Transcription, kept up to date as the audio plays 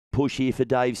push here for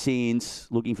Dave Sands,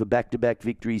 looking for back-to-back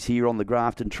victories here on the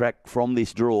Grafton track from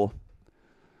this draw,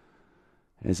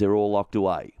 as they're all locked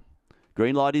away.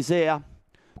 Green light is there.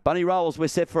 Bunny rolls, we're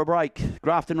set for a break.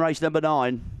 Grafton race number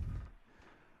 9.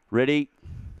 Ready.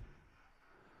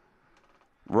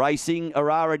 Racing,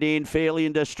 Arara Dan fairly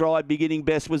into stride, beginning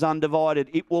best was Undivided.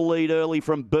 It will lead early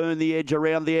from Burn the Edge.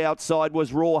 Around the outside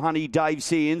was Raw Honey, Dave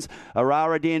Sands.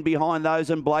 Arara Dan behind those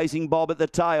and Blazing Bob at the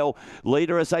tail.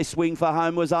 Leader as they swing for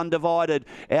home was Undivided.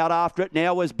 Out after it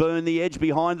now was Burn the Edge.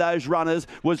 Behind those runners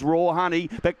was Raw Honey,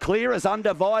 but clear as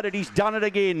Undivided. He's done it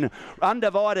again.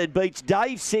 Undivided beats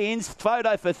Dave Sands.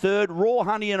 Photo for third. Raw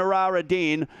Honey and Arara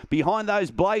Dan. Behind those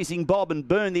Blazing Bob and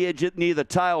Burn the Edge near the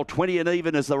tail. 20 and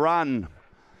even as the run.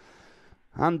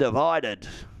 Undivided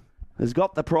has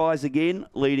got the prize again,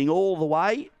 leading all the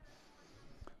way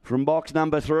from box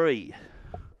number 3.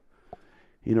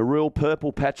 In a real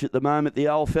purple patch at the moment, the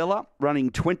old fella,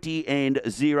 running 20 and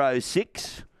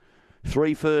 06.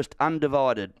 3 first,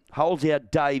 Undivided. Holds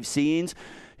out Dave Sands,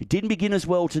 who didn't begin as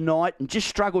well tonight and just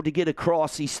struggled to get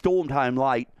across. He stormed home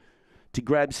late to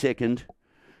grab second.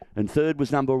 And third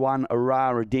was number 1,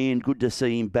 Arara Dan. Good to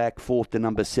see him back. Fourth to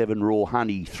number 7, Raw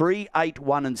Honey. 3, 8,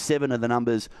 1 and 7 are the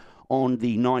numbers on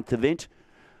the 9th event.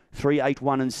 3, 8,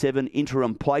 1 and 7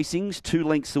 interim placings. 2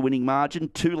 lengths the winning margin.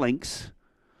 2 lengths.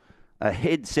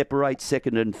 Ahead separates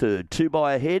second and third. 2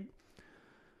 by ahead.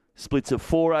 Splits of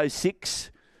 4.06,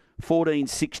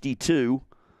 14.62,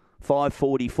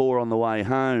 5.44 on the way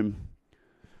home.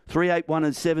 3, 8, 1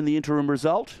 and 7 the interim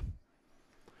result.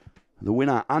 The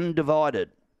winner, Undivided.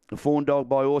 A fawn dog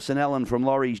by Orson Allen from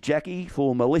Laurie's Jackie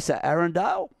for Melissa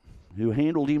Arundale, who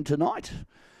handled him tonight,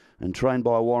 and trained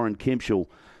by Warren Kempshall,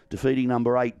 defeating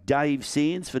number 8, Dave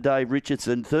Sands for Dave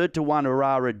Richardson. Third to 1,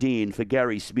 Arara Dan for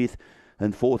Gary Smith,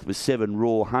 and fourth was 7,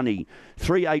 Raw Honey.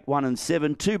 3, 8, 1 and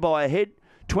 7, 2 by ahead.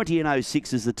 20 and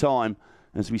 06 is the time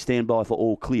as we stand by for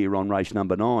all clear on race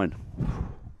number 9.